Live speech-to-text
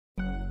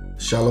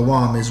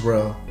Shalom,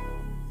 Israel.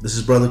 This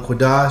is Brother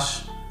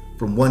Quadash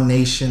from One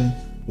Nation,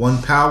 One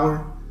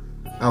Power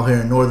out here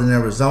in northern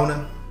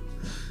Arizona.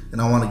 And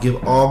I want to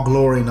give all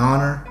glory and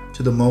honor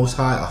to the Most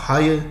High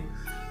Ahaya,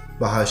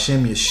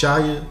 Bahashem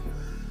Yeshaya,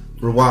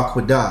 Ruach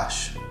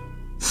Quadash.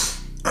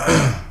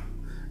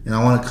 And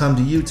I want to come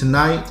to you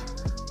tonight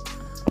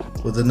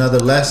with another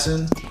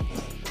lesson,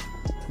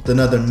 with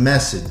another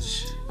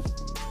message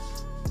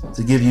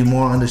to give you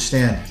more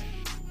understanding.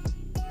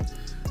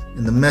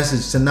 And the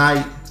message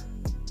tonight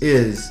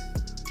is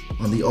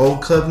on the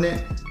old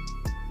covenant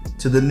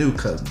to the new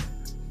covenant.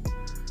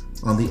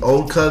 On the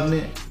old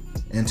covenant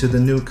and to the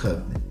new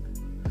covenant.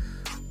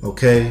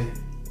 Okay?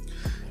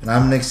 And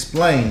I'm going to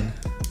explain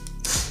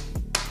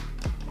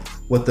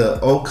what the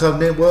old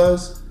covenant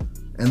was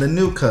and the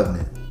new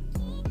covenant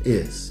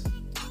is.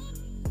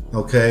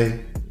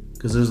 Okay?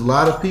 Because there's a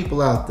lot of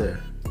people out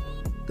there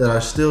that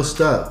are still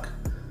stuck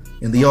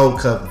in the old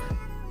covenant.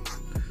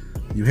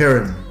 You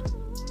hearing me?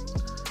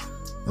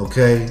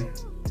 Okay?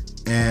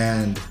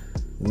 And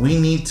we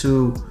need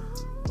to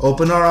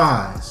open our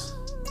eyes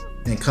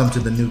and come to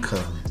the new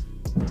covenant,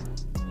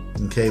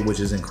 okay, which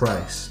is in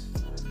Christ.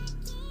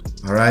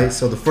 All right,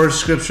 so the first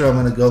scripture I'm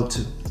going to go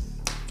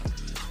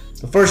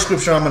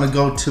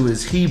to,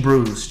 is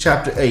Hebrews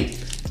chapter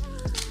 8.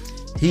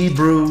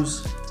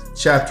 Hebrews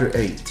chapter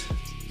 8.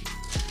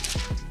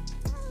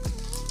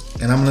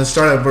 And I'm going to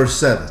start at verse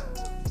 7.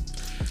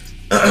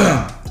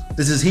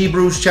 This is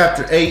Hebrews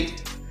chapter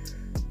 8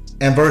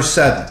 and verse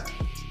 7.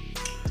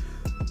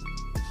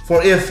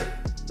 For if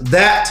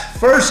that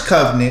first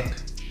covenant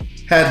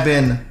had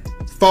been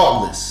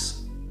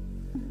faultless,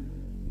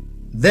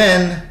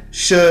 then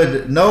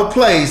should no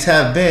place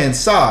have been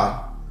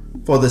sought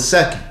for the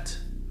second.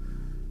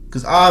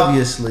 Because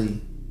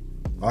obviously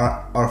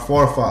our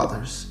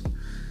forefathers,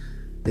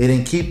 they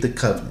didn't keep the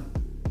covenant.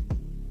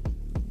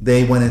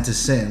 They went into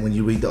sin when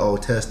you read the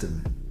Old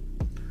Testament.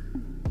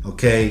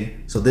 Okay,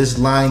 so this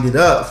lined it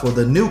up for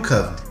the new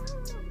covenant.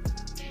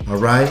 All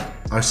right,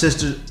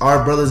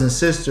 our brothers and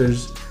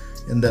sisters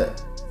and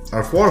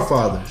our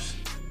forefathers,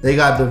 they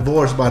got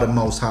divorced by the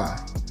Most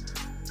High.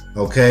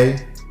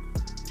 Okay?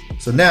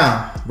 So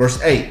now, verse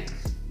 8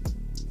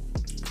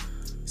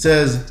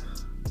 says,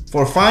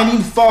 for finding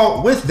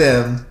fault with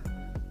them,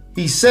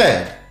 he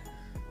said,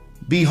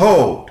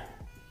 behold,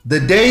 the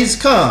days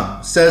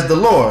come, says the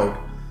Lord,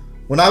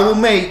 when I will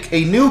make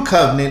a new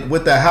covenant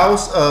with the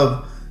house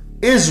of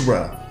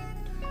Israel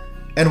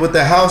and with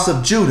the house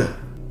of Judah.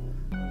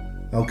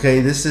 Okay,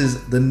 this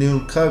is the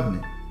new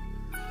covenant.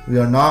 We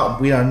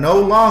are no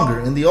longer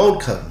in the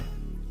old covenant.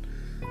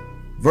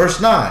 Verse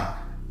 9.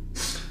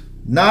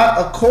 Not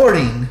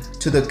according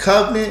to the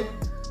covenant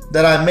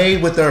that I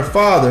made with their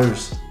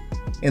fathers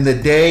in the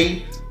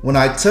day when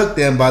I took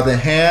them by the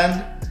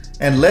hand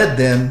and led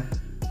them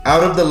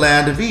out of the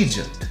land of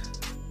Egypt.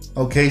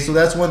 Okay, so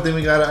that's one thing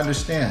we got to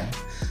understand.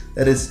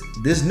 That is,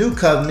 this new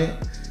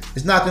covenant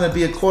is not going to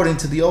be according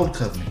to the old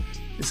covenant.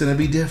 It's going to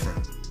be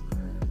different.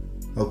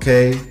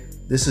 Okay,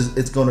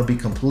 it's going to be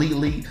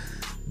completely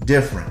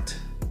different.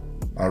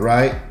 All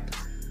right,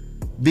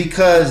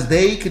 because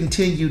they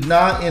continued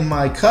not in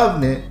my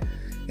covenant,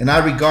 and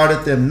I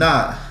regarded them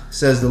not,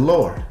 says the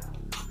Lord.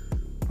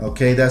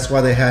 Okay, that's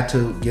why they had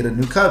to get a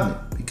new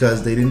covenant,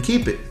 because they didn't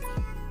keep it.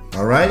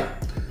 All right,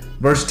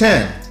 verse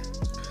 10.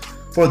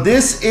 For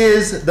this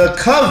is the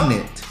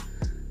covenant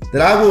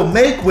that I will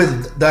make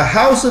with the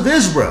house of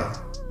Israel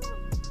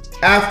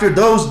after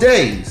those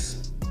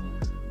days,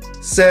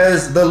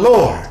 says the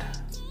Lord.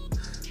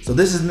 So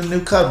this is the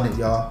new covenant,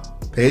 y'all.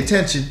 Pay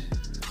attention.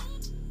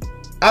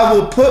 I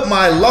will put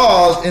my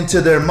laws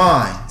into their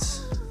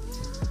minds.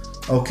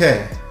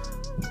 Okay.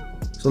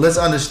 So let's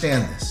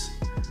understand this.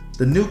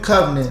 The new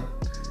covenant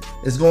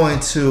is going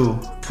to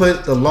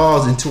put the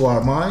laws into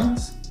our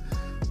minds,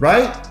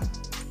 right?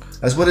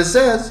 That's what it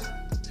says.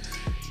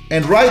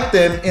 And write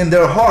them in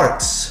their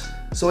hearts.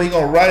 So he's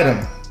going to write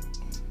them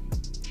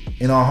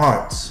in our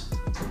hearts,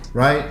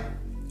 right?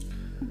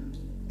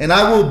 And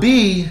I will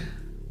be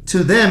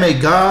to them a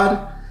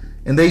God,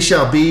 and they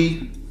shall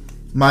be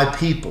my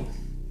people.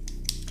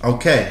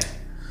 Okay,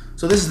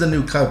 so this is the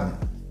new covenant.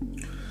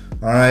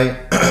 All right,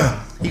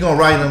 he's gonna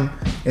write them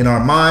in our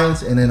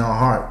minds and in our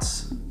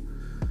hearts.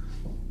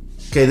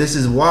 Okay, this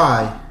is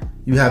why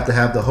you have to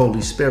have the Holy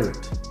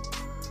Spirit.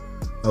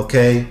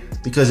 Okay,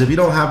 because if you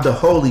don't have the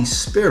Holy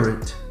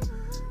Spirit,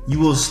 you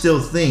will still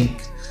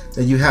think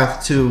that you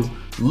have to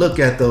look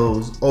at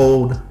those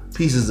old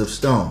pieces of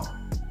stone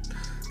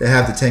that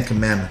have the 10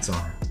 Commandments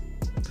on it.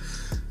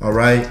 All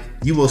right,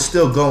 you will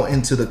still go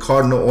into the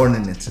cardinal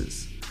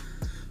ordinances.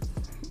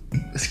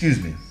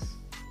 Excuse me.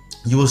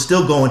 You will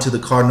still go into the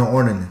cardinal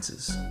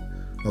ordinances.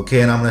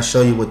 Okay, and I'm going to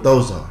show you what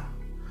those are.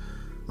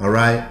 All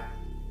right.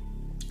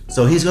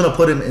 So he's going to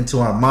put them into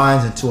our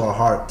minds, into our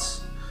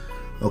hearts.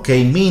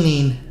 Okay,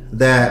 meaning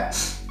that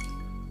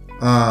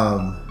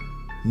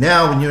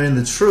now when you're in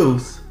the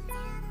truth,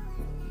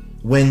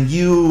 when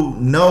you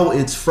know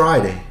it's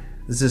Friday,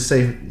 this is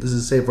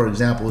say for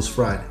example it's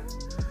Friday.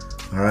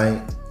 All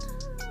right.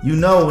 You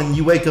know when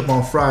you wake up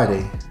on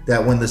Friday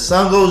that when the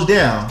sun goes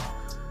down,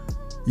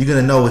 you're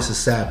going to know it's a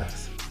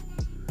Sabbath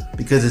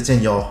because it's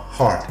in your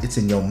heart. It's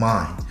in your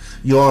mind.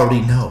 You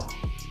already know.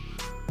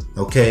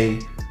 Okay.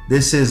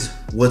 This is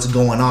what's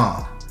going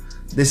on.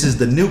 This is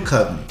the new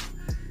covenant.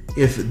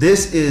 If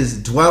this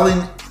is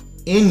dwelling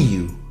in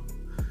you,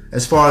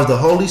 as far as the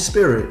Holy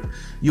Spirit,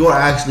 you are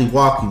actually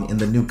walking in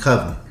the new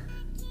covenant.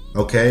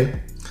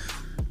 Okay.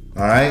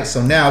 All right.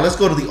 So now let's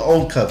go to the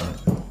old covenant.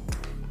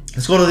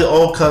 Let's go to the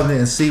old covenant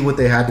and see what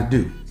they had to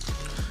do.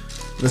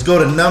 Let's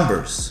go to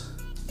Numbers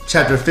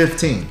chapter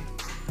 15.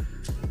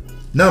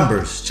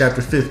 Numbers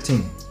chapter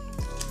 15.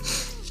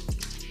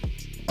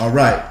 All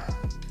right.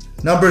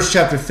 Numbers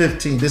chapter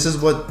 15. This is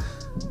what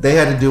they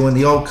had to do in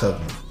the old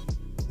covenant.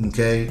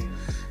 Okay.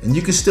 And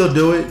you can still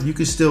do it. You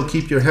can still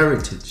keep your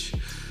heritage.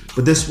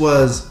 But this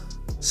was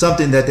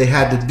something that they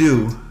had to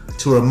do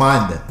to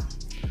remind them.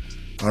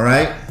 All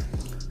right.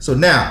 So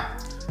now,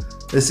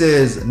 this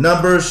is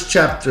Numbers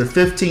chapter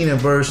 15 and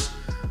I'm going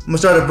to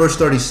start at verse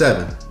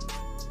 37.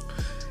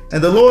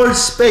 And the Lord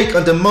spake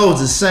unto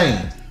Moses,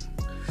 saying,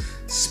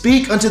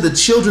 Speak unto the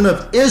children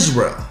of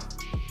Israel,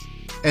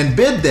 and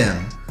bid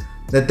them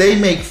that they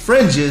make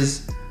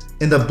fringes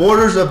in the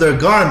borders of their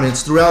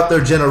garments throughout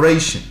their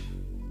generation,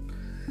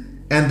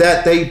 and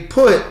that they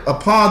put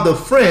upon the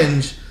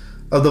fringe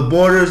of the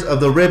borders of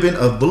the ribbon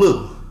of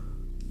blue.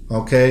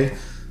 Okay,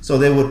 so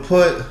they would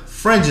put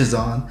fringes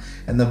on,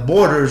 and the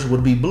borders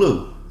would be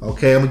blue.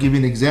 Okay, I'm gonna give you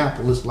an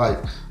example. It's like,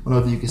 I don't know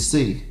if you can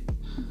see,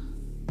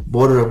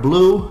 border of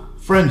blue,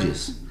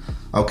 fringes.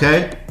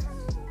 Okay,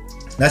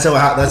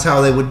 that's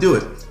how they would do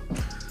it.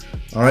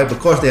 All right, but of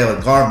course they have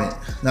a garment,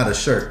 not a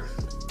shirt.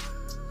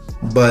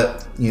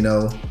 But you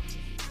know,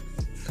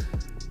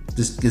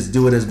 just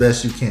do it as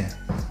best you can.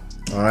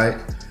 All right,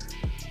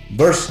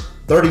 verse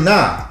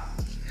 39,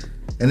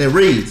 and it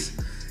reads,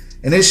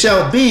 And it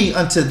shall be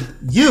unto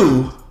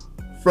you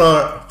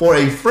for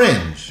a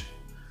fringe,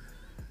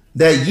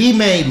 that ye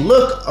may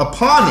look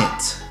upon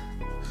it.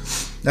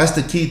 That's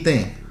the key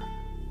thing.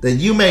 That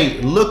you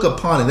may look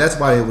upon it. That's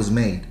why it was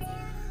made.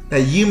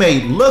 That you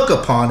may look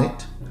upon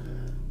it,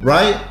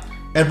 right?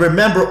 And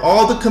remember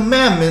all the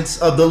commandments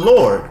of the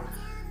Lord,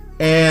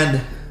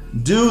 and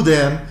do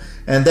them,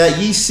 and that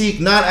ye seek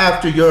not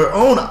after your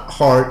own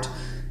heart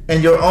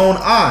and your own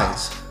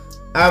eyes,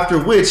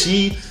 after which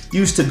ye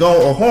used to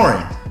go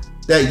a-whoring,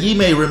 that ye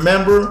may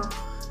remember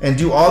and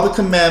do all the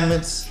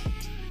commandments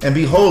and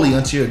be holy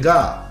unto your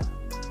God.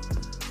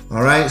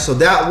 All right, so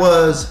that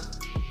was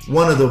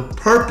one of the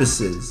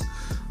purposes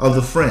of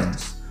the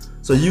fringe.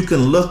 So you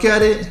can look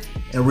at it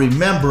and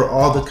remember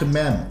all the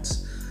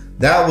commandments.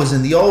 That was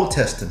in the Old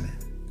Testament,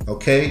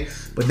 okay?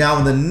 But now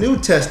in the New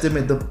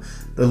Testament,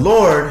 the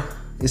Lord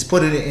is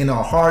putting it in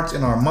our hearts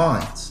and our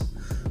minds.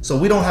 So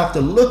we don't have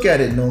to look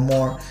at it no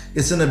more.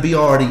 It's going to be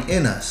already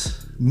in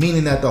us,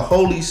 meaning that the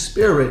Holy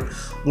Spirit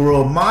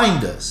will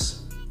remind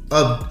us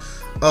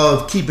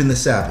of keeping the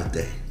Sabbath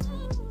day.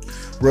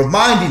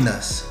 Reminding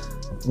us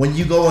when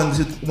you go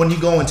into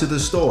the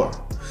store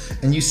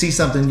and you see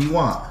something you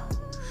want,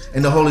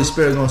 and the Holy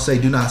Spirit is going to say,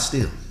 do not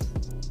steal.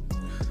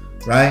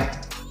 Right?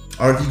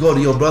 Or if you go to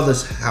your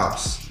brother's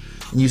house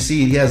and you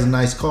see he has a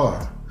nice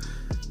car,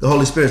 the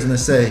Holy Spirit is going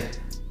to say,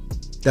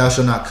 thou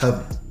shalt not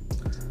covet.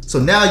 So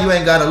now you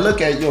ain't got to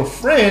look at your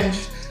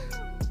fringe,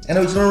 and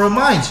it's going to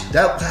remind you.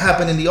 That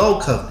happened in the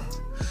old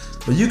covenant.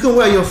 But you can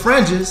wear your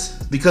fringes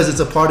because it's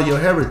a part of your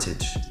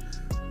heritage.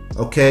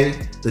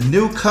 Okay? The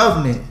new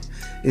covenant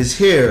is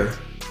here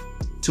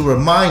to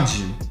remind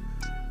you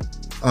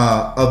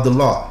of the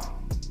law.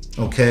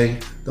 Okay?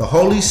 The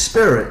Holy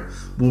Spirit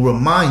will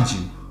remind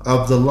you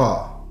of the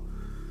law.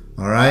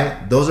 All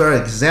right? Those are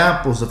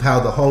examples of how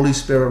the Holy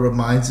Spirit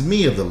reminds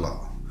me of the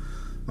law.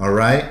 All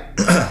right?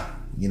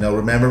 You know,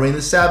 remembering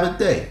the Sabbath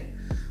day.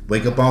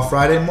 Wake up on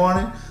Friday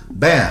morning,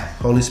 bam,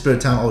 Holy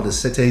Spirit time, oh,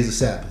 today's the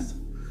Sabbath.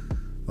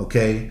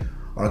 Okay?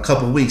 Or a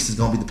couple weeks is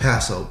going to be the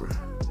Passover.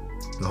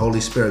 The Holy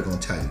Spirit going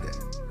to tell you that.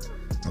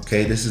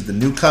 Okay? This is the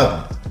new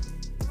covenant.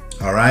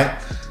 All right?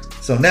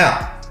 So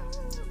now,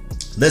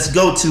 let's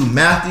go to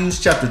Matthew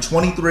chapter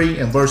 23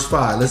 and verse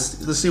 5.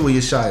 Let's see what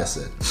Yeshua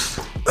said.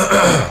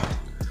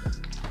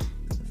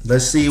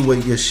 Let's see what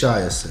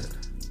Yeshua said.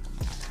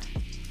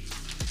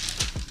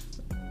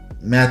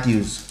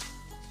 Matthew's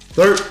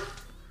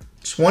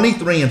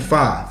 23 and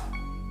 5.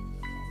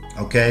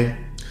 Okay.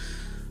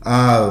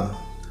 I'll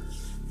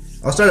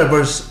start at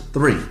verse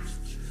 3.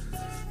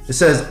 It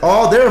says,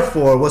 all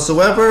therefore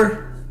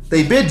whatsoever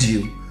they bid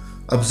you,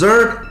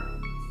 observe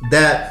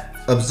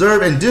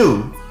and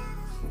do,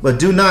 but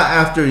do not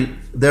after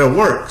their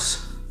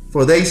works,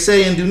 for they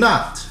say and do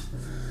not.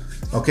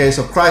 Okay,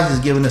 so Christ is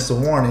giving us a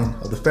warning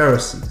of the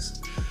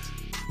Pharisees.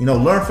 You know,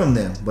 learn from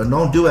them, but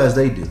don't do as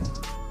they do.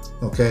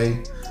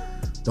 Okay?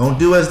 Don't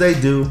do as they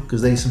do,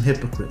 because they some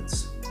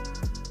hypocrites.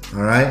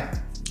 All right?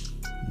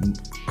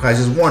 Christ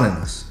is warning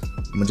us.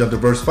 I'm going to jump to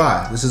verse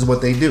 5. This is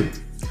what they do.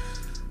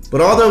 But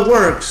all their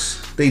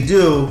works they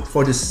do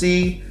for to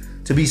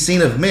be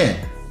seen of men.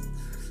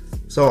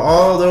 So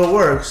all their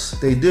works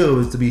they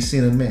do is to be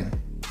seen of men.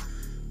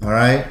 All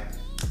right?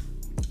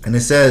 And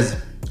it says,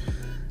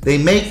 They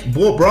make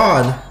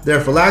broad their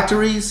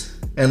phylacteries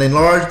and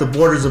enlarge the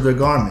borders of their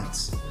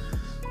garments.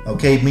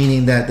 Okay,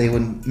 meaning that they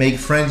would make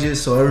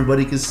fringes so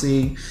everybody could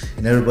see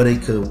and everybody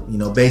could,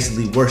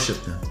 basically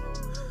worship them.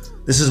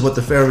 This is what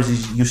the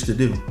Pharisees used to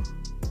do.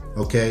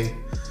 Okay,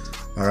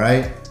 all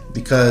right,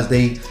 because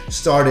they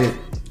started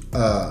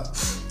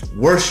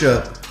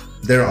worship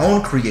their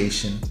own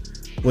creation,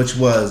 which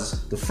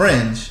was the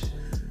fringe,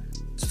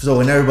 so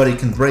when everybody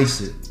can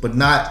embrace it, but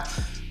not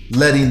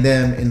letting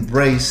them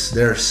embrace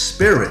their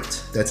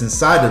spirit that's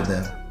inside of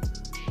them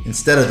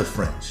instead of the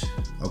fringe.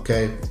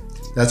 Okay,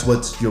 that's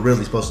what you're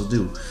really supposed to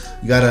do.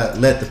 You gotta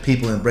let the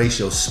people embrace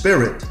your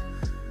spirit,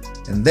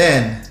 and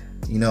then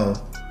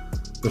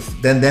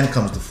then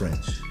comes the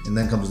fringe, and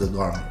then comes the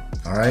garment.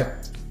 All right,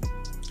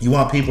 you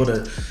want people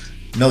to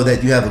know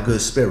that you have a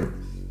good spirit.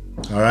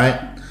 All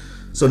right,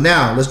 so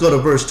now let's go to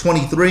verse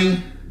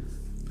 23.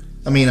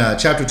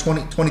 Chapter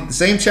 20, the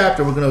same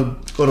chapter. We're gonna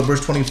go to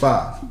verse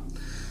 25.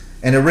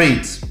 And it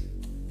reads,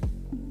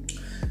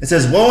 it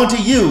says, "Woe unto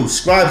you,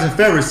 scribes and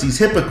Pharisees,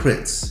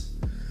 hypocrites,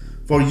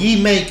 for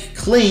ye make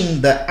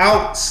clean the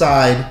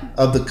outside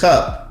of the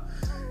cup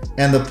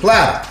and the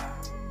platter,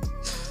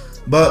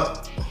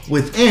 but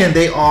within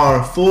they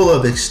are full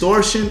of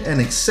extortion and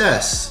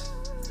excess."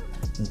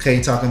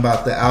 Okay, talking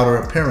about the outer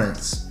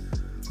appearance.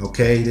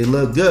 Okay, they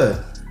look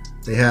good.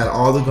 They had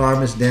all the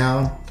garments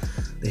down.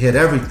 They had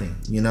everything.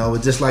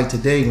 It's just like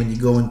today when you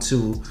go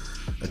into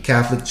a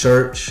Catholic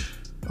church.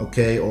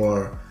 Okay,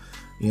 or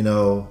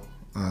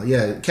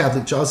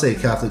Catholic church. I'll say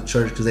Catholic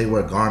church because they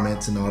wear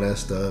garments and all that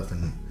stuff,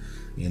 and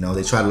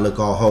they try to look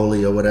all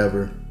holy or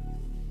whatever.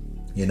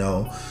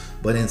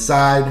 But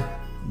inside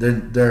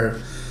they're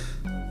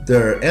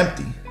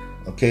empty.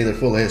 Okay, they're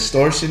full of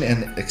extortion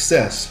and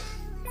excess.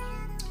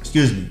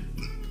 Excuse me.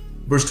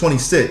 Verse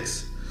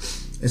 26.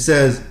 It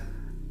says,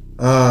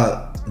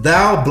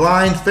 "Thou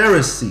blind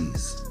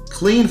Pharisees,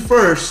 clean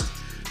first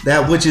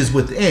that which is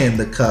within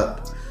the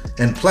cup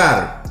and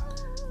platter,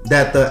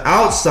 that the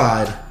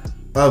outside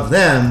of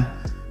them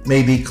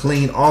may be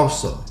clean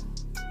also."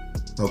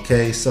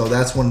 Okay, so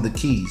that's one of the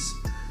keys.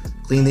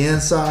 Clean the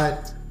inside,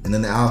 and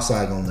then the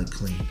outside gonna look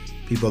clean.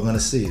 People are gonna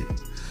see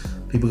it.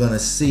 People are gonna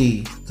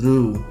see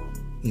through,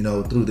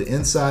 through the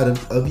inside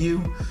of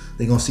you.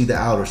 They're gonna see the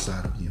outer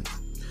side of you.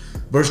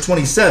 Verse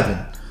 27.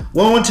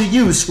 "Woe unto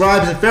you,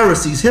 scribes and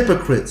Pharisees,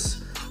 hypocrites,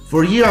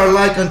 for ye are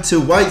like unto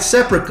white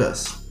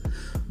sepulchres,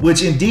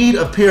 which indeed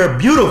appear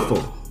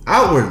beautiful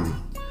outwardly,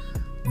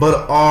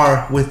 but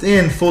are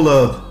within full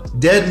of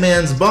dead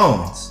men's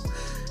bones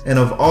and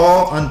of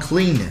all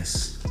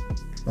uncleanness."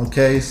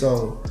 Okay,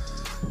 so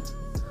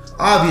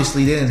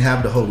obviously they didn't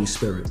have the Holy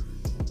Spirit.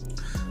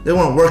 They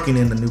weren't working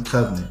in the new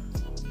covenant.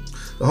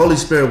 The Holy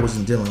Spirit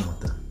wasn't dealing with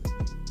them.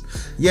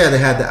 Yeah, they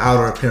had the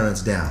outer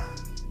appearance down.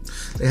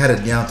 They had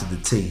it down to the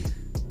T,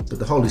 but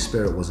the Holy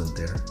Spirit wasn't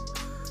there.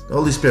 The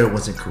Holy Spirit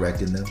wasn't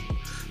correcting them.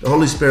 The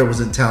Holy Spirit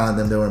wasn't telling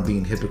them they weren't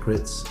being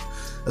hypocrites.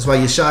 That's why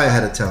Yeshua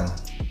had to tell them.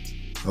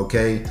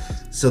 Okay,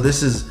 so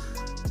this is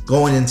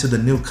going into the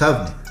new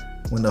covenant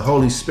when the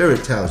Holy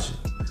Spirit tells you.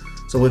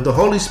 So if the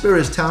Holy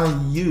Spirit is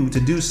telling you to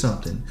do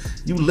something,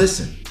 you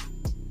listen.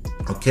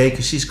 Okay,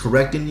 because she's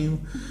correcting you.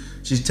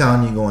 She's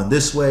telling you going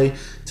this way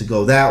to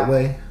go that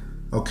way.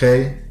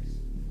 Okay,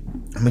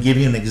 I'm gonna give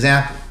you an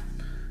example.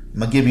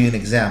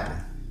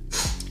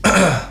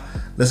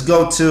 Let's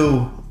go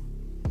to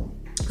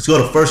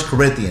 1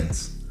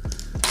 Corinthians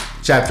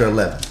chapter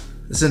 11.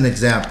 This is an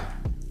example.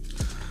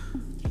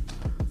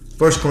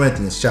 1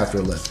 Corinthians chapter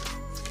 11.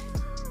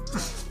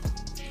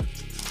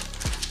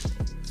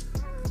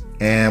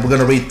 And we're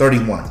going to read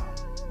 31.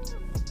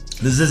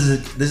 This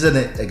is an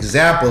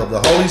example of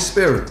the Holy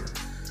Spirit.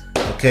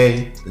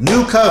 Okay, the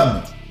new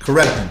covenant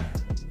correcting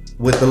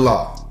with the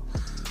law.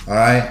 All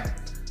right.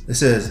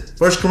 This is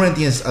 1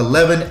 Corinthians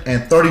 11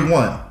 and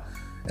 31.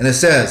 And it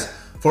says,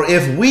 "For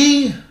if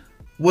we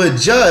would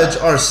judge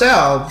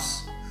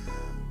ourselves,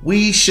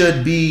 we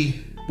should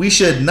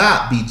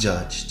not be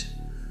judged."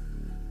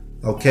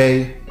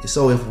 Okay,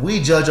 so if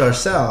we judge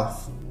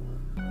ourselves,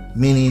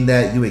 meaning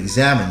that you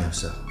examine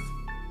yourself,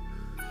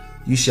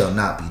 you shall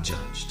not be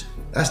judged.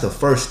 That's the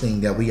first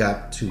thing that we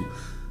got to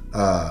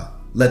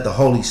let the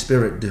Holy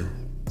Spirit do.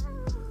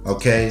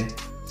 Okay,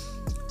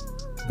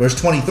 verse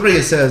 23,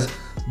 it says,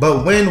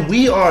 "But when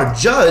we are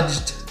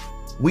judged,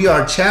 we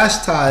are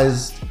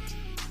chastised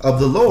of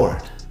the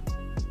Lord."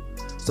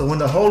 So when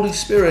the Holy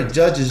Spirit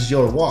judges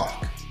your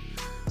walk,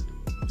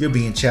 you're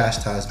being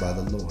chastised by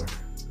the Lord.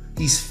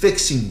 He's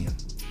fixing you.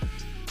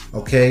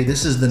 Okay,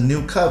 this is the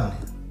new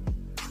covenant.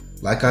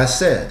 Like I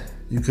said,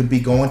 you could be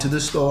going to the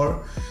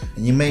store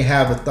and you may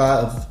have a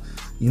thought of,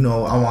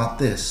 I want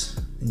this.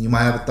 And you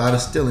might have a thought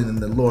of stealing, and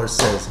the Lord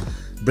says,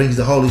 brings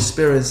the Holy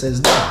Spirit and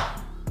says, "No,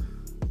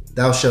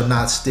 thou shalt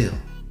not steal."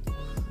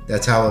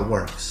 That's how it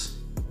works.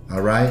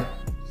 All right.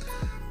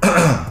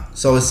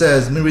 So it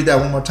says, let me read that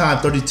one more time,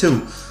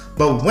 32.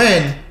 "But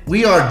when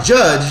we are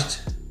judged,"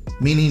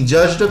 meaning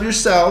judged of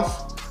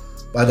yourself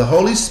by the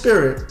Holy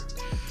Spirit,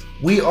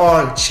 "we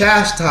are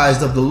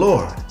chastised of the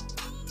Lord."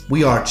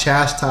 We are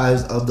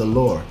chastised of the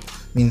Lord.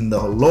 meaning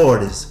the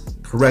Lord is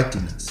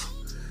correcting us,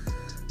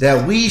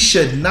 that we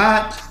should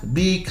not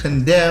be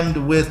condemned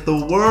with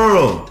the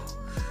world,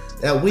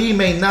 that we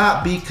may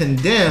not be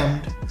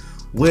condemned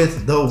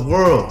with the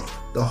world.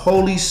 The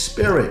Holy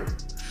Spirit,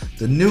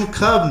 the new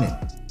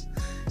covenant,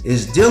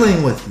 is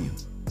dealing with you.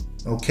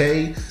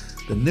 Okay?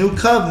 The new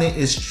covenant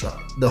is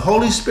the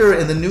Holy Spirit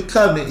in the new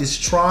covenant is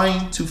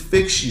trying to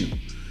fix you.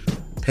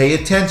 Pay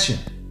attention.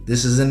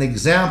 This is an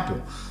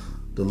example.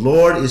 The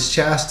Lord is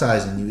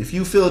chastising you. If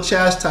you feel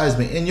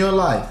chastisement in your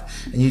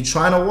life and you're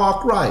trying to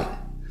walk right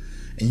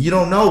and you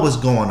don't know what's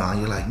going on,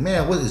 you're like,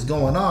 man, what is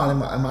going on?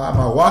 Am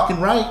I walking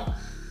right?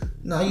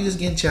 No, you're just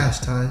getting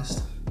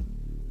chastised.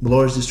 The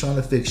Lord is just trying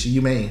to fix you.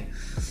 You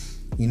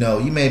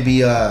may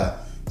be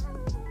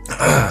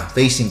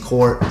facing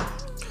court.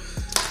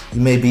 You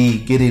may be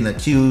getting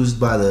accused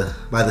by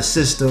the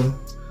system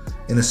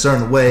in a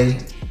certain way,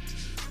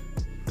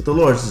 but the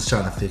Lord is just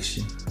trying to fix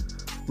you.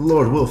 The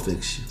Lord will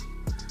fix you,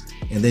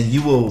 and then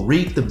you will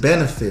reap the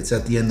benefits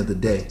at the end of the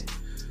day.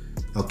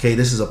 Okay,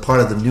 this is a part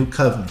of the new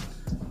covenant.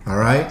 All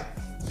right.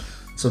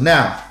 So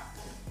now,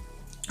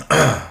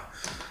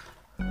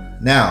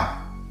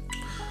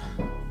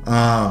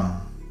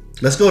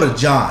 let's go to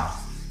John.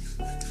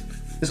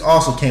 This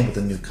also came with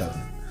the new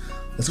covenant.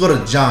 Let's go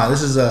to John.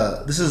 This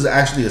is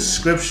actually a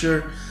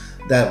scripture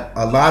that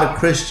a lot of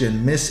Christians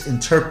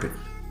misinterpret,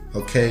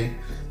 okay,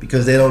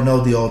 because they don't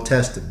know the Old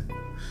Testament.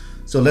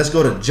 So let's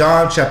go to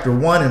John chapter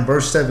 1 and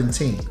verse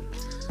 17.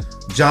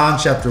 John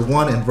chapter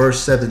 1 and verse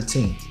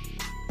 17.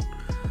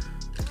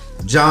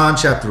 John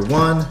chapter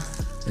 1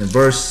 and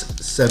verse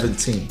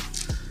 17.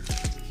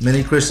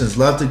 Many Christians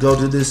love to go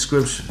to this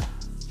scripture.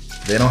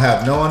 They don't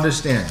have no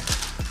understanding.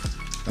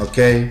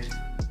 Okay?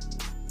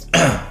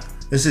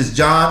 This is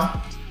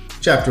John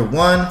chapter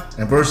 1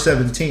 and verse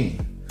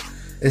 17.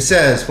 It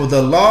says, for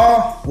the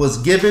law was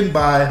given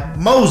by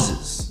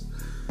Moses.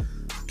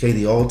 Okay,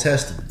 the Old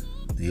Testament,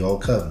 the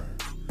Old Covenant.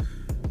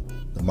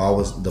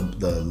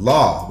 The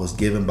law was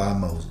given by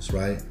Moses,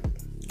 right?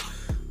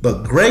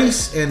 But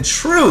grace and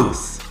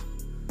truth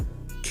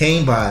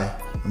came by,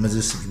 I'm going to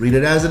just read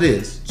it as it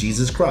is,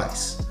 Jesus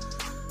Christ.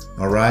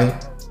 All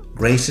right?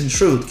 Grace and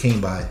truth came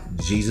by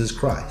Jesus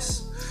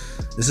Christ.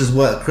 This is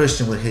what a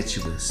Christian would hit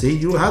you with. See,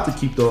 you have to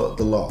keep the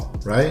law,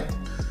 right?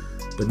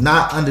 But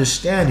not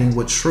understanding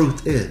what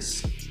truth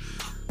is.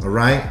 All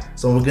right?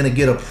 So we're going to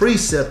get a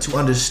precept to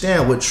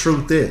understand what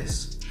truth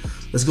is.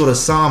 Let's go to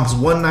Psalms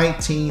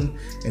 119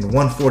 and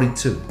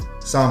 142.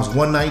 Psalms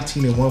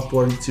 119 and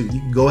 142. You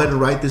can go ahead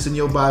and write this in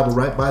your Bible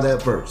right by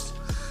that verse.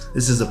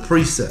 This is a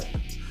precept.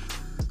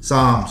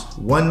 Psalms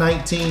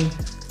 119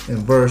 and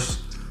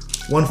verse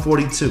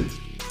 142.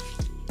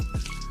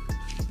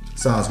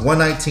 Psalms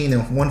 119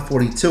 and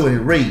 142, and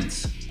it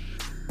reads,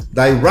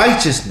 thy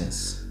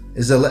righteousness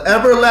is an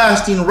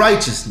everlasting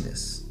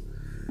righteousness,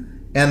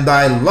 and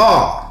thy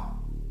law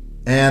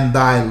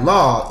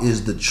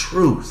is the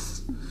truth.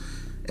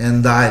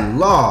 And thy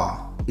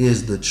law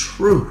is the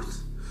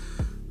truth.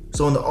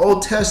 So in the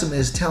Old Testament,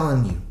 it's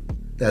telling you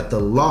that the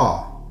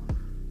law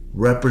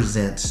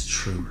represents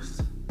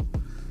truth.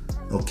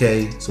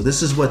 Okay, so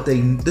this is what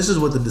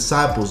the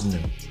disciples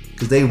knew,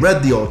 because they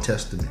read the Old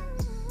Testament.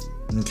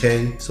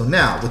 Okay, so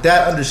now with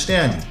that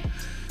understanding,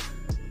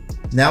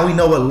 now we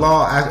know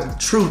what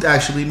truth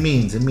actually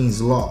means. It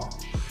means law.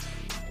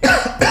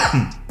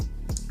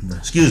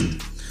 Excuse me.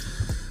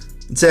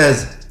 It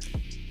says,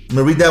 I'm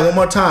gonna read that one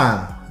more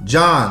time.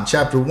 John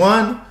chapter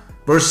 1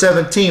 verse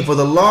 17, for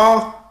the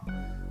law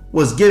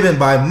was given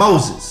by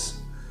Moses,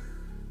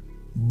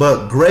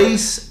 but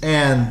grace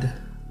and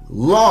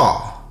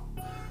law,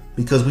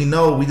 because we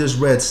know, we just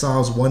read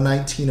Psalms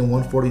 119 and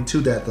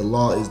 142 that the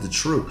law is the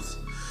truth.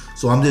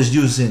 So I'm just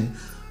using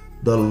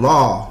the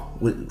law,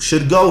 which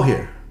should go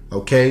here,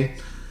 okay?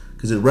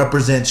 Because it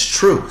represents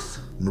truth.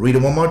 I'm gonna read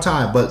it one more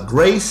time. But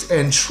grace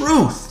and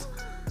truth,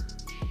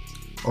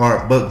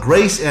 but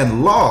grace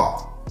and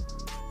law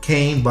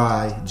came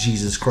by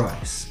Jesus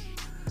Christ.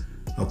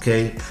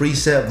 Okay,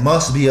 precept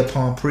must be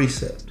upon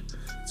precept.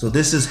 So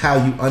this is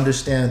how you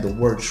understand the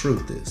word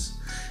truth is.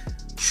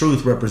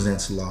 Truth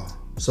represents law.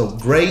 So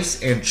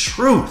grace and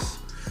truth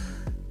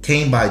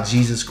came by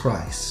Jesus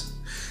Christ,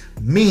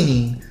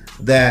 meaning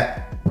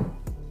that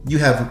you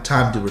have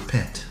time to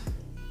repent.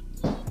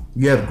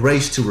 You have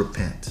grace to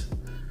repent.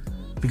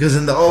 Because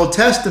in the Old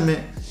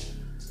Testament,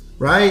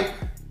 right,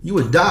 you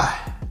would die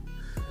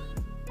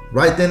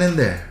right then and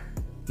there.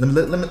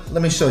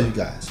 Let me show you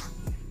guys.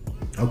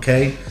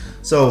 Okay,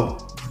 so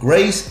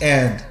grace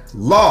and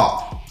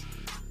law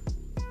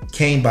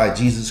came by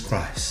Jesus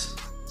Christ.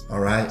 All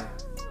right.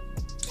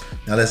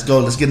 Now let's go.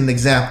 Let's get an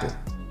example.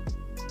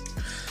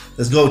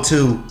 Let's go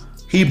to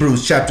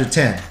Hebrews chapter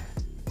 10.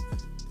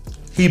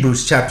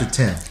 Hebrews chapter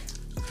 10.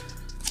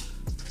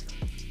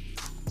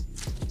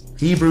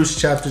 Hebrews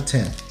chapter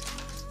 10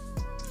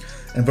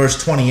 and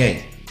verse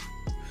 28.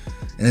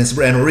 And it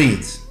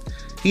reads,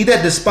 he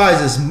that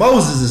despises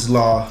Moses'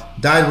 law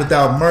died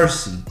without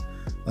mercy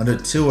under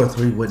 2 or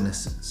 3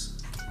 witnesses.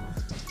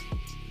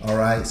 All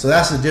right, so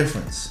that's the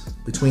difference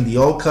between the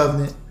old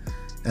covenant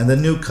and the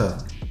new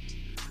covenant.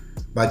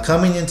 By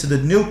coming into the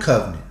new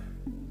covenant,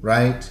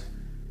 right,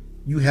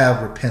 you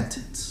have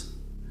repentance.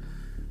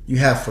 You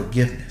have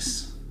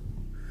forgiveness.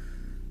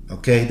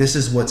 Okay, this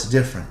is what's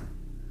different.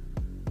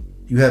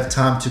 You have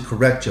time to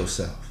correct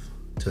yourself,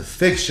 to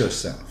fix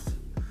yourself.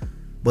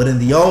 But in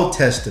the Old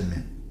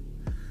Testament,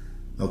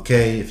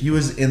 okay, if you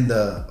was in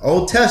the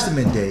Old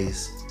Testament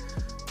days,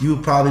 you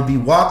would probably be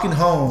walking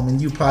home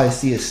and you probably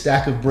see a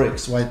stack of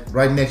bricks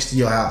right next to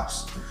your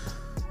house.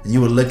 And you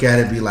would look at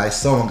it and be like,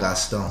 someone got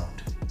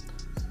stoned,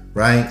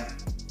 right?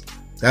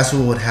 That's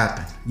what would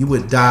happen. You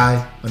would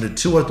die under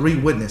 2 or 3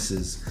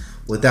 witnesses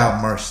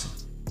without mercy.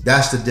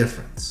 That's the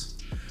difference.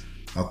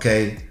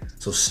 Okay?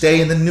 So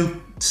stay in the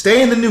new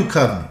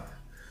covenant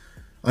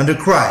under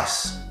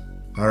Christ.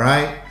 All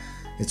right?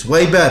 It's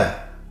way better.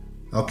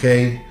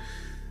 Okay?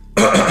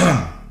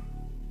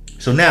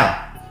 So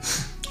now,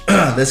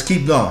 let's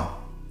keep going.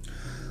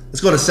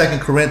 Let's go to 2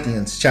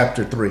 Corinthians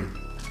chapter 3.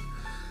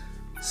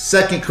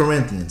 2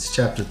 Corinthians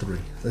chapter 3.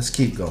 Let's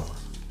keep going.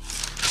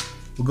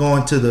 We're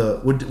going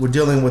to we're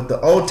dealing with the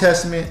Old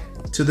Testament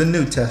to the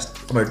New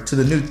Testament, or to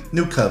the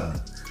new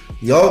covenant.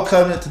 The Old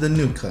Covenant to the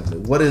New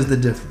Covenant. What is the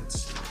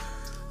difference?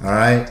 All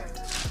right.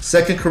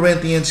 2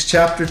 Corinthians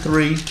chapter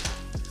 3.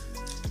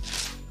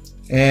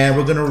 And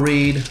we're going to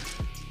read.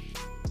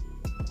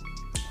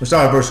 We'll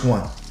start at verse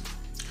 1.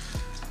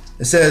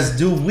 It says,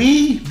 do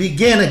we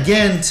begin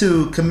again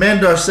to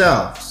commend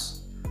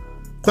ourselves?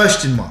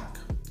 Question mark.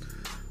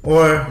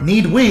 Or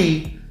need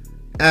we,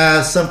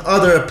 as some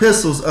other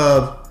epistles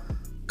of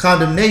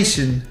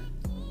condemnation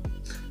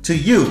to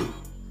you,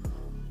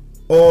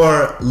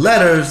 or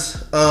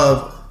letters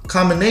of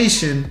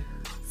commendation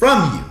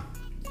from you?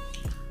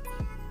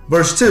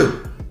 Verse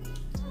 2.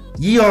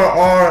 Ye are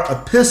our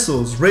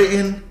epistles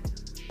written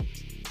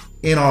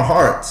in our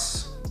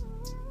hearts,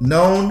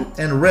 known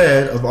and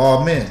read of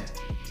all men.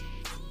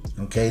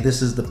 Okay,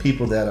 this is the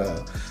people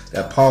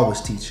that Paul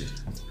was teaching.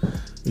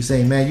 He's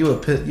saying, man, you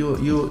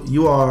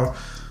are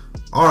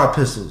our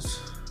epistles,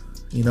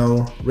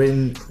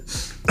 written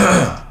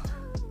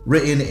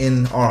written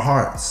in our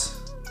hearts.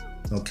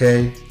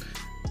 Okay,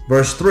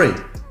 verse 3.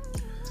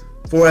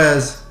 For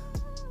as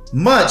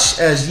much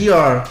as ye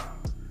are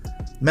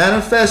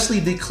manifestly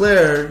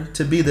declared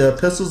to be the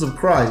epistles of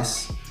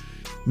Christ,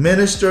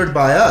 ministered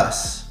by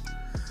us,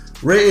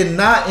 written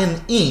not in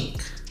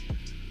ink,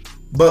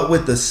 but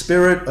with the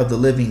Spirit of the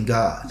living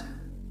God.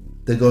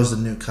 There goes the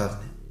new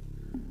covenant.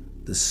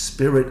 The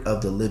Spirit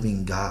of the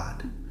living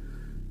God.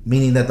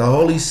 Meaning that the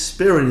Holy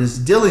Spirit is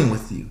dealing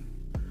with you.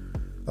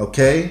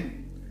 Okay?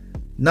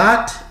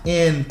 Not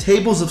in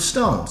tables of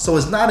stone. So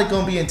it's not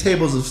going to be in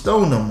tables of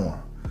stone no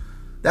more.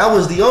 That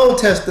was the Old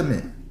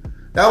Testament.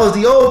 That was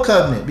the Old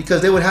Covenant,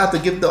 because they would have to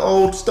get the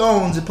old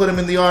stones and put them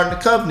in the Ark of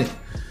the Covenant.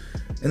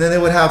 And then they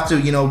would have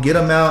to, get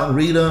them out and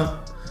read them.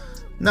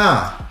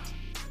 Nah.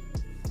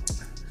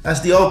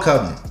 That's the Old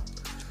Covenant.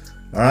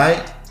 All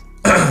right?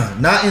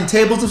 Not in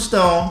tables of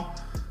stone,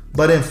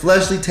 but in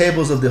fleshly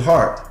tables of the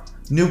heart.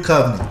 New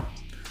Covenant.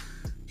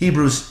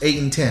 Hebrews 8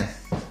 and 10.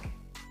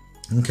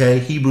 Okay,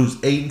 Hebrews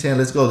 8 and 10.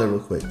 Let's go there real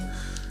quick.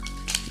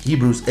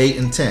 Hebrews 8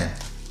 and 10.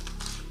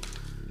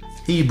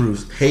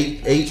 Hebrews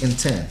 8 and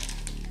 10.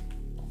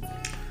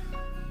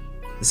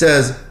 It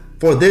says,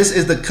 for this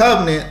is the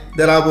covenant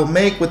that I will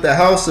make with the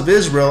house of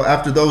Israel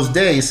after those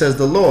days, says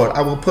the Lord.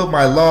 I will put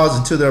my laws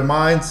into their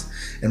minds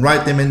and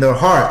write them in their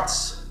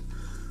hearts.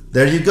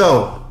 There you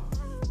go.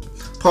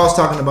 Paul's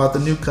talking about the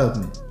new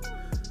covenant.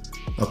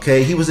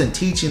 Okay, he wasn't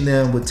teaching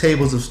them with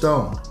tables of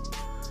stone.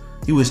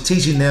 He was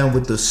teaching them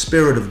with the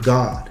Spirit of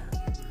God.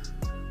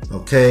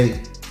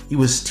 Okay, he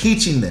was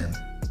teaching them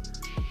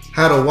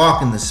how to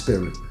walk in the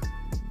Spirit.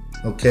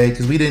 Okay,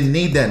 because we didn't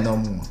need that no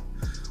more.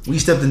 We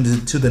stepped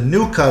into the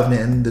new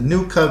covenant, and the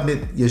new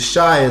covenant,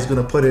 Yeshua is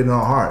going to put it in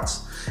our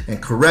hearts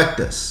and correct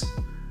us.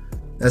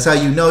 That's how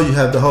you know you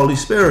have the Holy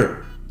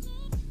Spirit.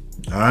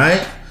 All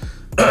right.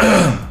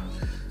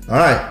 All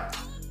right.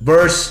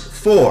 Verse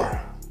 4.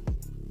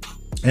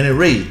 And it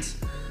reads,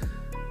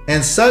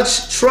 and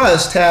such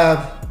trust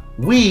have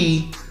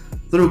we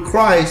through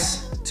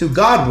Christ to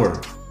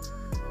Godward.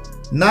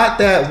 Not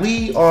that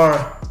we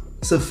are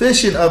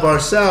sufficient of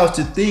ourselves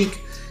to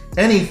think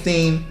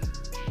anything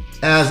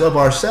as of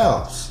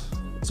ourselves.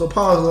 So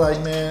Paul's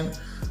like, man,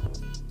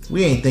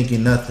 we ain't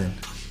thinking nothing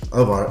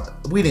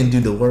we didn't do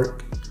the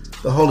work.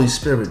 The Holy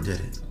Spirit did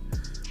it.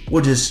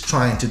 We're just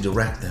trying to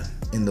direct them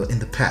in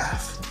the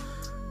path.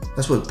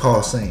 That's what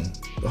Paul's saying.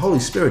 The Holy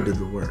Spirit did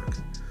the work.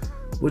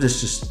 We're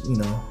just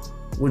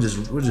we're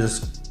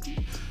just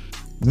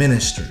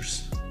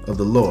ministers of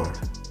the Lord.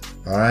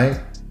 All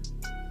right?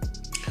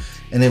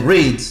 And it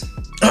reads,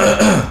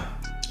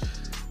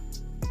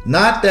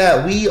 not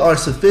that we are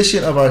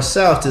sufficient of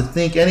ourselves to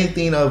think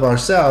anything of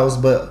ourselves,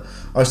 but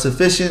our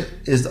sufficiency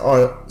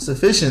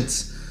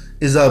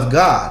is of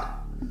God.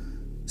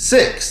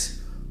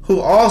 6, who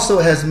also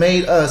has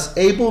made us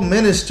able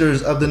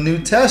ministers of the New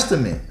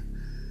Testament,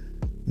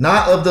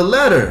 not of the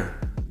letter,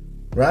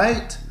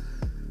 right?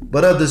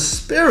 But of the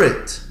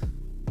Spirit,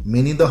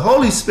 meaning the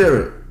Holy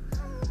Spirit.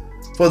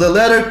 For the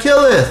letter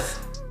killeth,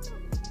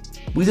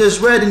 We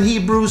just read in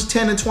Hebrews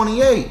 10 and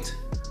 28.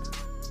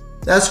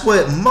 That's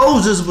what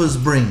Moses was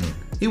bringing.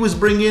 He was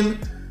bringing,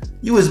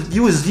 you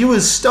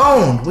was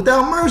stoned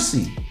without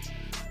mercy.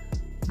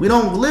 We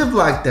don't live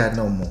like that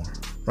no more,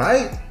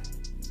 right?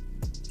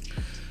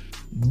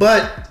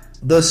 But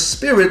the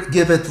Spirit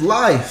giveth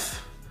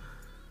life.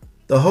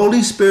 The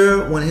Holy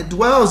Spirit, when it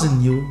dwells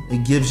in you,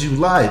 it gives you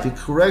life. It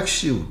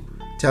corrects you,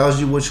 tells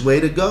you which way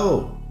to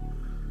go.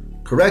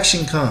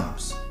 Correction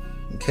comes.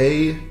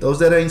 Okay? Those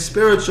that ain't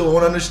spiritual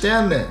won't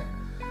understand that.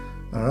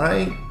 All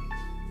right?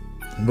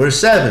 Verse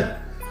 7.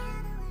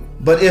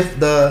 But if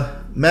the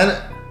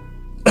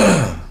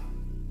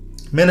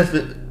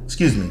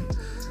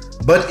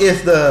But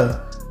if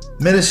the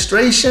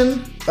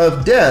ministration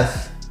of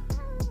death,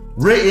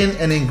 written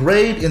and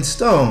engraved in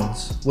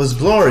stones, was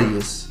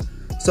glorious,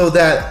 so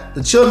that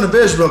the children of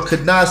Israel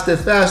could not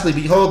steadfastly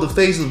behold the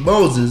face of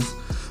Moses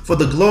for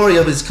the glory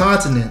of his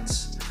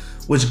countenance,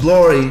 which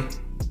glory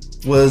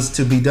was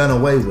to be done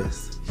away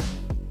with,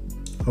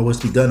 or was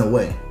to be done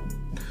away.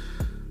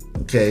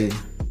 Okay,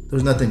 there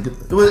was nothing.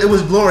 It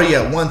was glory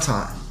at one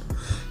time,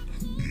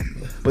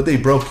 but they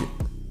broke it.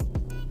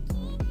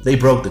 They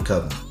broke the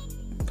covenant,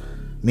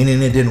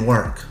 meaning it didn't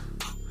work.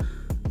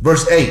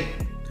 Verse 8.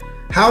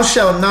 How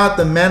shall not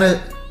the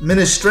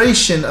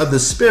ministration of the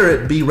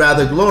Spirit be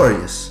rather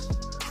glorious?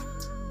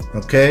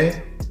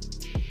 Okay,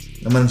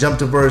 I'm gonna jump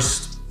to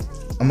verse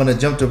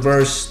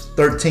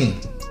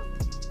 13.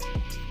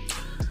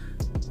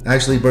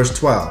 Actually, verse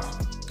 12.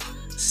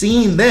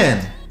 Seeing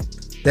then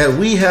that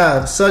we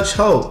have such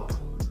hope,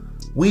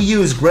 we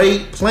use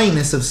great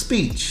plainness of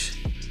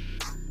speech,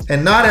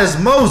 and not as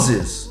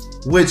Moses,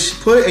 which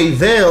put a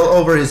veil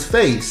over his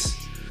face,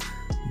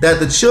 that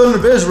the children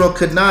of Israel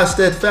could not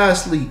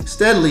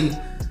steadily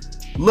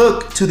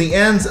look to the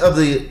ends of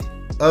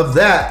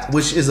that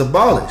which is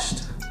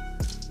abolished.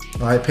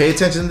 All right, pay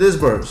attention to this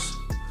verse.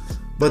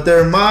 But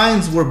their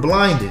minds were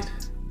blinded.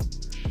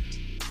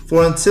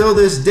 For until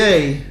this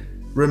day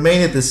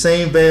remaineth the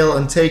same veil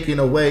untaken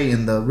away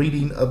in the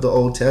reading of the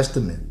Old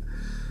Testament,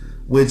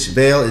 which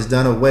veil is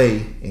done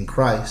away in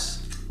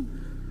Christ.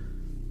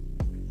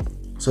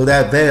 So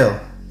that veil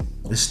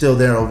is still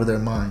there over their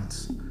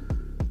minds,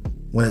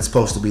 when it's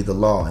supposed to be the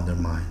law in their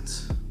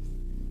minds,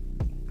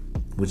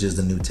 which is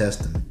the New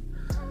Testament.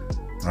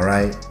 All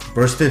right,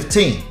 verse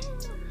 15.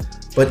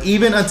 But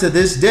even unto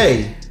this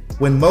day,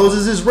 when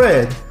Moses is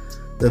read,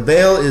 the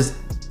veil is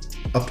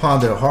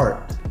upon their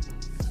heart,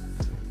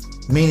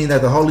 meaning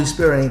that the Holy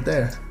Spirit ain't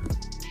there.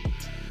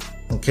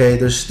 Okay,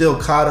 they're still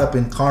caught up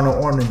in carnal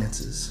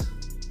ordinances.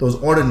 Those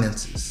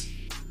ordinances.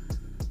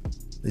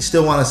 They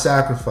still want to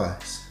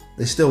sacrifice.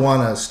 They still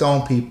want to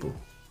stone people.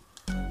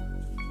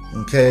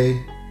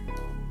 Okay.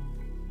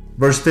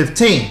 Verse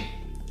 15.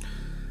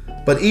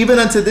 But even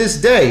unto this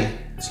day,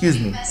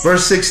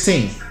 verse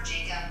 16.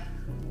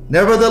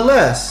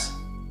 Nevertheless,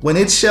 when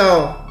it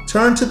shall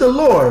turn to the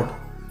Lord,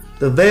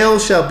 the veil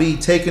shall be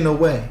taken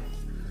away.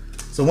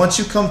 So once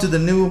you come to the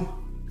new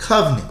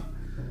covenant,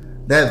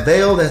 that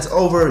veil that's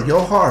over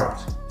your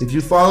heart, if you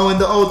follow in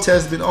the Old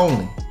Testament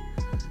only,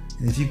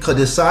 and if you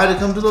decide to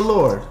come to the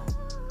Lord,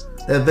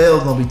 that veil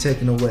is going to be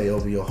taken away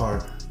over your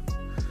heart.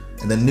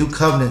 And the new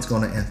covenant is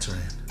going to enter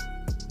in,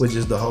 which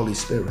is the Holy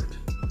Spirit.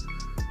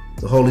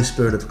 The Holy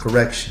Spirit of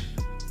correction.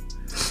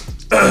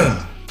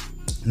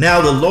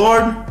 Now the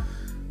Lord,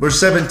 verse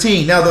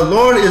 17, now the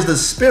Lord is the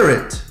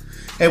Spirit,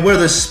 and where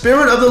the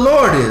Spirit of the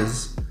Lord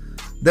is,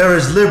 there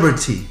is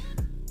liberty.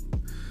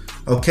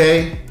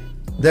 Okay?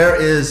 There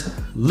is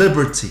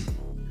liberty.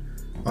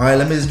 All right,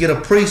 let me just get a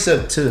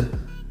precept to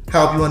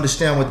help you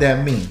understand what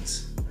that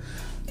means.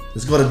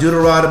 Let's go to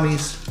Deuteronomy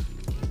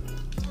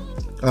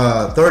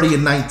 30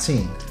 and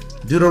 19.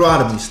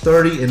 Deuteronomy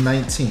 30 and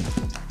 19.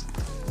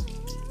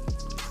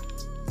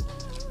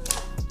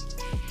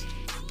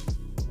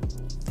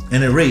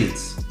 And it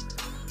reads,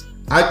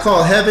 I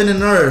call heaven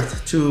and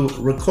earth to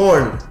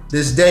record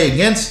this day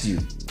against you,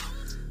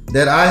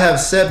 that I have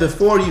set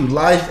before you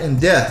life and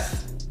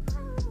death,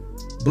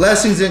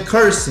 blessings and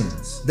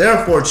cursings.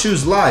 Therefore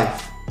choose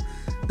life,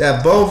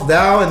 that both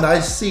thou and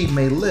thy seed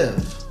may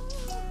live.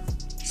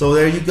 So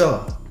there you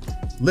go.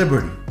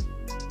 Liberty.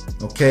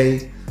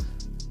 Okay?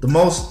 The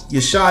most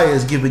Yeshua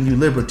is giving you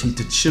liberty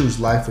to choose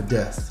life or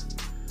death.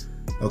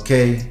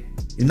 Okay?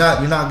 You're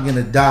not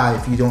gonna die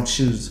if you don't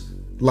choose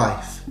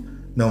life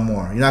no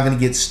more. You're not gonna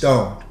get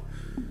stoned.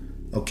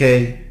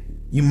 Okay?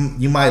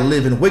 You might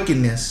live in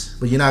wickedness,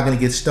 but you're not gonna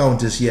get stoned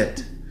just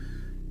yet.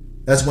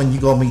 That's when you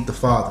go meet the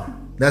Father.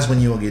 That's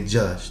when you'll get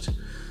judged.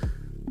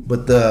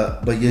 But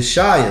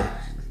Yeshua,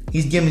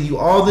 he's giving you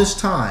all this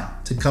time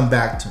to come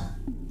back to him.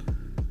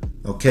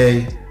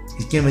 Okay?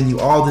 He's giving you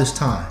all this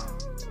time.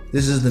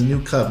 This is the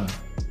new covenant.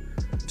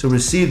 To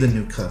receive the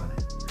new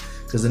covenant.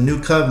 Because the new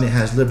covenant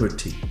has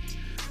liberty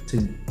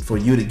for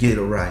you to get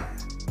it right.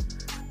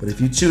 But if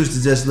you choose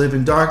to just live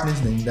in darkness,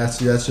 then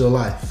that's your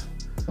life.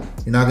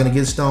 You're not going to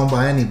get stoned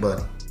by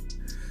anybody.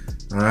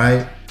 All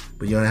right?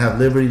 But you're going to have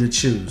liberty to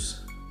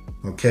choose.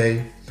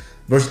 Okay?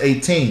 Verse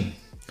 18.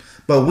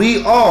 But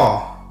we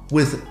all,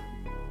 with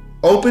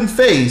open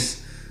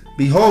face,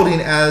 beholding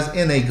as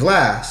in a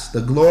glass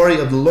the glory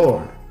of the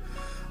Lord,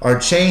 are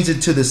changed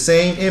into the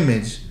same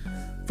image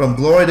from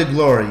glory to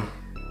glory,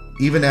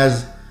 even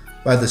as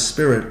by the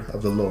Spirit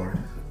of the Lord.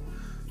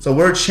 So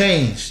we're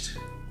changed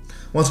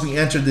once we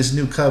enter this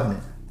new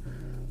covenant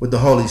with the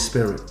Holy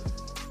Spirit.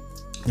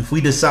 If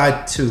we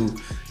decide to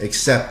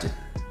accept it,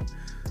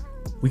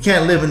 we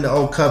can't live in the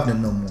old covenant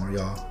no more,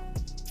 y'all.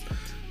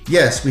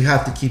 Yes, we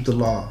have to keep the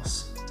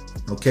laws.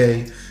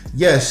 Okay?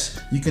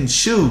 Yes, you can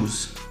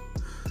choose,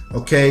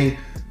 okay,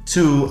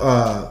 to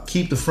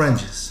keep the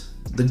fringes,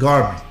 the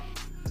garment.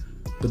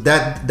 But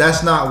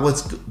that's not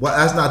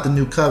that's not the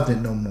new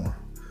covenant no more.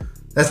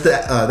 That's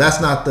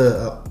not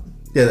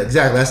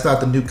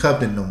the new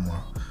covenant no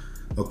more.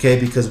 Okay,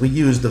 because we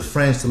use the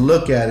fringe to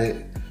look at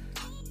it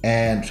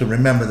and to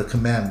remember the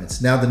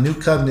commandments. Now the new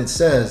covenant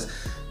says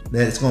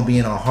that it's going to be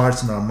in our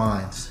hearts and our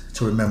minds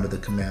to remember the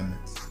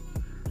commandments.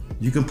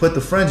 You can put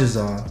the fringes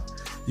on,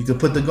 you can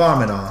put the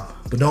garment on,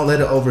 but don't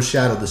let it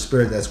overshadow the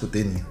spirit that's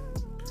within you.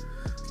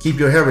 Keep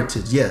your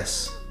heritage,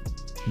 yes.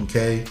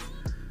 Okay?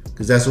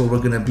 Because that's what we're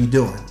going to be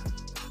doing.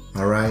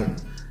 All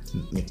right?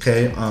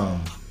 Okay?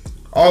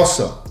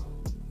 Also,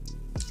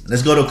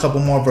 let's go to a couple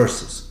more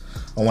verses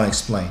I want to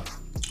explain.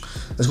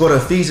 Let's go to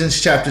Ephesians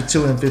chapter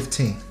 2 and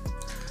 15.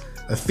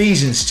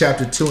 Ephesians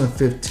chapter 2 and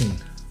 15.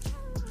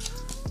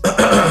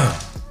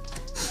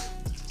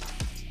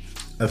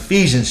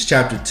 Ephesians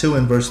chapter 2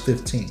 and verse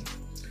 15.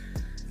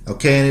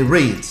 Okay, and it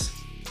reads,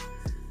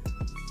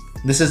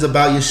 this is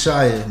about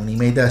Yeshua when he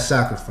made that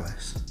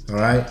sacrifice. All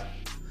right?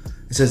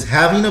 It says,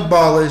 having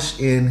abolished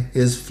in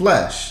his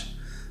flesh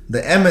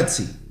the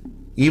enmity,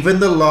 even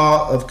the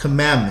law of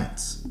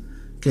commandments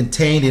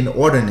contained in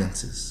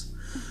ordinances,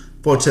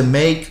 for to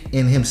make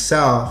in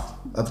himself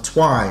of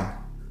twine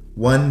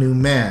one new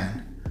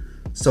man,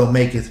 so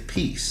maketh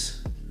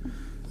peace.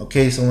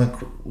 Okay, so when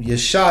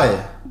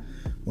Yeshua,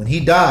 when he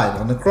died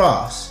on the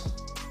cross,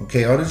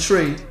 okay, or the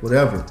tree,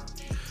 whatever,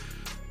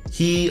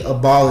 he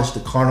abolished the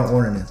carnal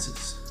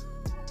ordinances.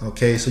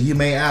 Okay, so you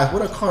may ask,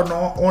 what are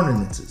carnal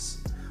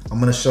ordinances? I'm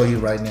going to show you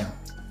right now.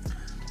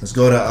 Let's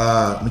go to,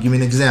 let me give you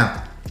an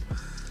example.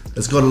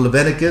 Let's go to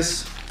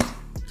Leviticus.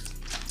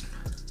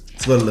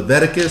 Let's go to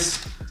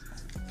Leviticus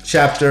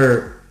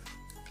chapter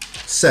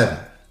 7.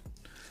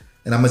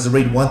 And I'm going to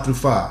read 1 through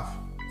 5.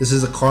 This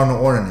is a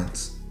carnal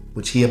ordinance,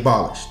 which he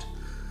abolished.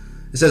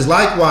 It says,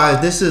 likewise,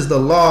 this is the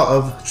law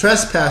of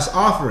trespass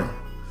offering.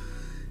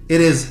 It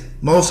is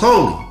most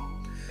holy.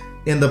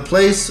 In the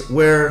place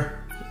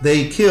where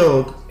they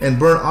killed and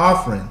burnt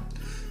offering,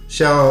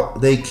 shall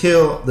they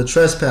kill the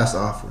trespass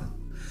offering,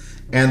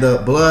 and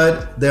the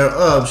blood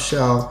thereof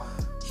shall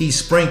he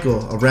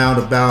sprinkle around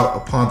about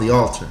upon the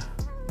altar.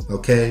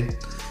 Okay,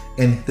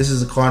 and this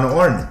is a carnal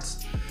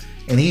ordinance.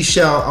 And he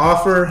shall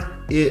offer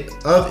it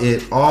of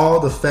it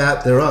all the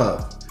fat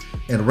thereof,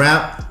 and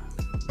wrap,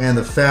 and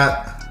the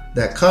fat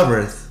that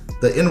covereth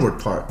the inward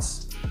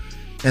parts,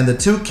 and the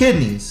two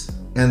kidneys,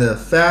 and the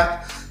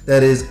fat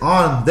that is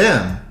on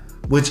them,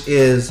 which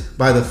is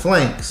by the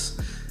flanks,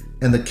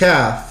 and the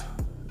calf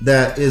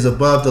that is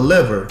above the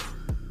liver,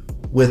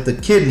 with the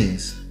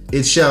kidneys,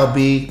 it shall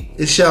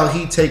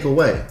he take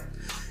away.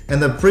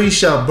 And the priest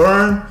shall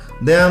burn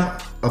them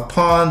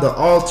upon the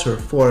altar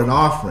for an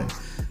offering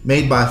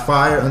made by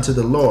fire unto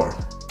the Lord.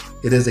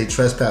 It is a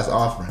trespass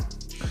offering.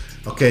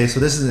 Okay, so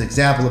this is an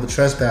example of a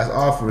trespass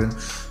offering,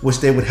 which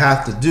they would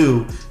have to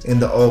do in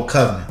the old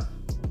covenant.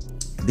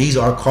 These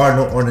are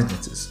cardinal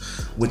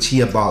ordinances, which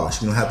he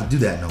abolished. We don't have to do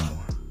that no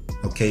more.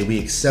 Okay, we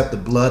accept the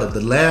blood of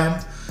the Lamb,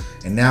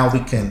 and now we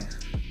can,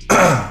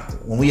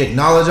 when we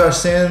acknowledge our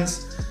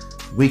sins,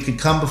 we can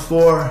come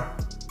before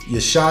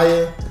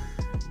Yeshua,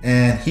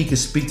 and he can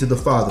speak to the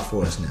Father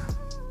for us now.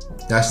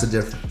 That's the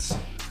difference.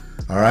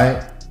 All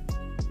right?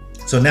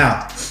 So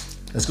now,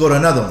 let's go to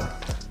another one.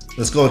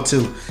 Let's go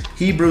to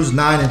Hebrews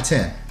 9 and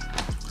 10.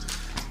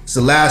 It's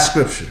the last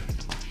scripture.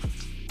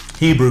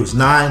 Hebrews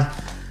 9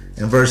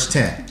 and verse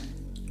 10.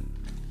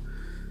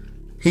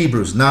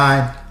 Hebrews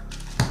 9.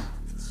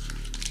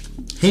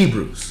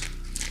 Hebrews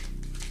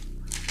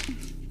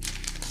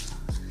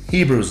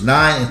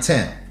 9 and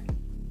 10.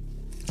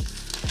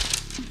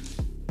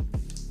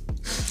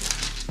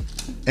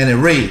 And it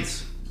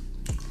reads,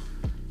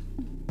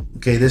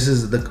 okay, this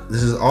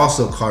is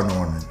also cardinal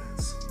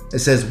ordinance. It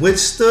says, which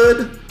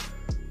stood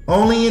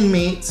only in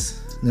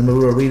meats. Remember,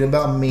 we were reading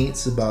about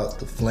meats, about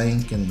the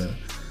flank and the,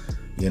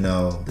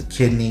 the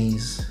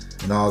kidneys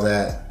and all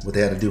that, what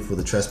they had to do for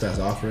the trespass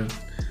offering,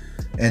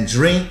 and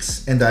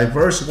drinks and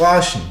diverse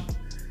washing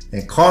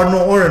and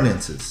cardinal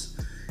ordinances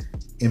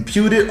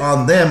imputed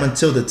on them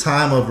until the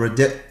time of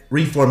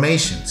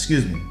reformation.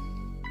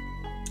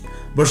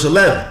 Verse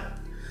 11.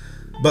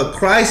 But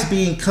Christ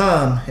being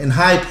come and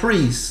high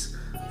priest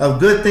of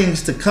good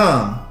things to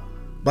come,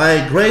 by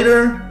a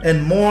greater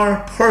and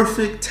more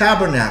perfect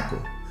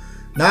tabernacle,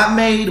 not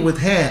made with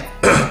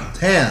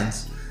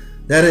hands,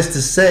 that is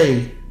to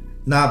say,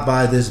 not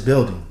by this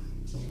building.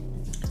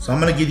 So I'm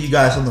going to give you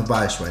guys some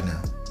advice right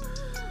now.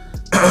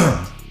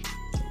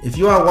 If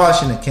you are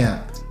watching a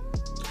camp,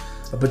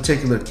 a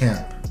particular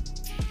camp,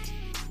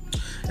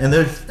 And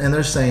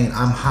they're saying,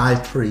 I'm high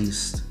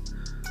priest,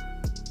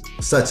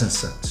 such and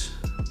such.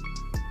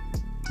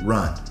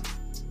 Run.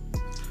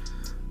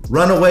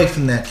 Run away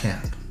from that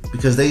camp,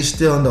 because they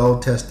still in the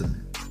Old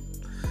Testament.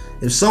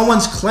 If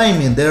someone's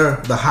claiming they're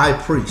the high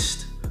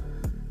priest,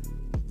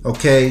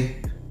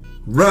 okay,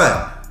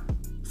 run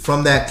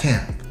from that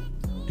camp.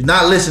 Do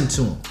not listen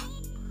to them,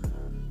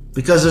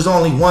 because there's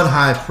only one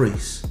high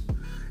priest,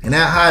 and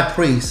that high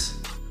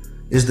priest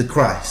is the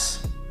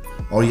Christ,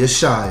 or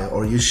Yeshua,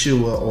 or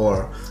Yeshua,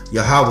 or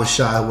Yahweh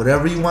Shai,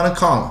 whatever you want to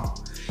call him.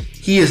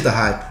 He is the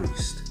high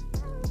priest.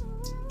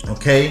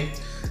 Okay?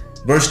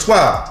 Verse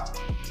 12.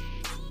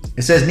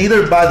 It says,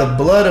 neither by the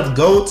blood of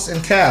goats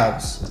and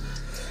calves,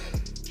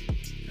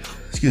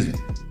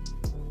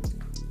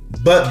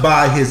 but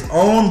by his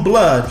own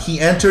blood he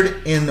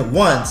entered in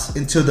once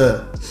into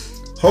the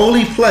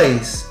holy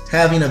place,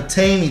 having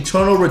obtained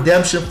eternal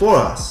redemption for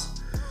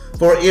us.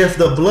 For if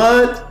the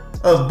blood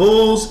of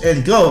bulls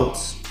and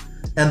goats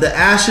and the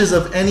ashes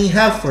of any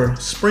heifer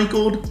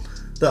sprinkled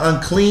the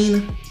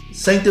unclean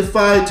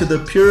sanctified to the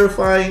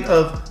purifying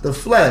of the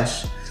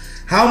flesh,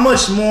 how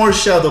much more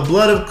shall the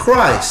blood of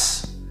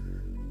Christ,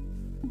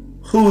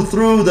 who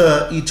through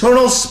the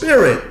eternal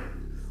Spirit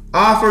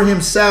offer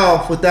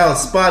himself without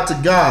spot to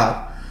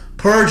God,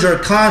 purge your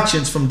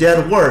conscience from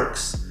dead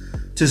works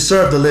to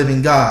serve the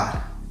living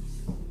God.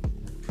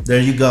 There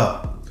you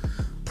go.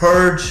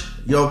 Purge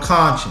your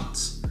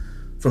conscience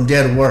from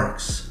dead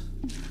works.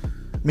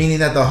 Meaning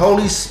that the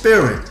Holy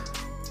Spirit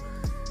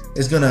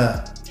is going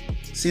to,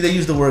 see, they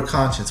use the word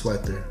conscience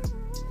right there.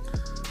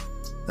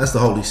 That's the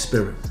Holy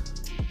Spirit.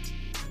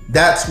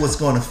 That's what's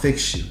going to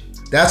fix you.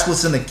 That's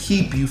what's going to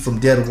keep you from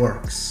dead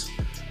works.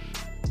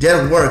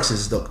 Dead works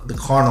is the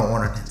carnal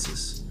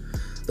ordinances,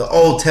 the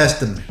Old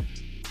Testament.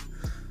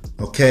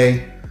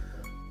 Okay?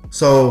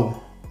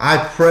 So I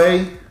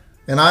pray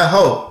and I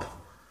hope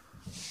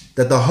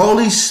that the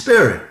Holy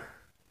Spirit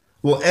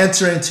will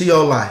enter into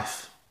your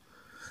life.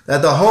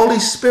 That the Holy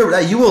Spirit,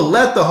 that you will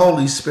let the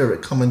Holy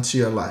Spirit come into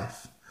your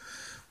life,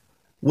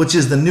 which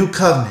is the new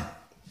covenant.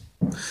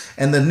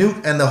 And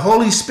the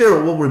Holy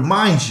Spirit will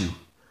remind you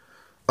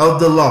of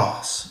the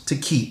laws to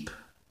keep.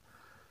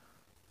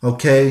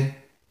 Okay?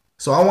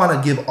 So I want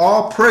to give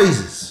all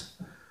praises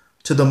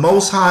to the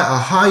Most High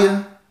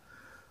Ahaya,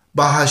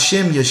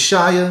 Bahashem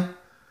Yeshaya,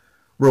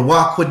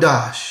 Ruach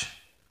Kodash.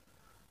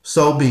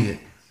 So be it.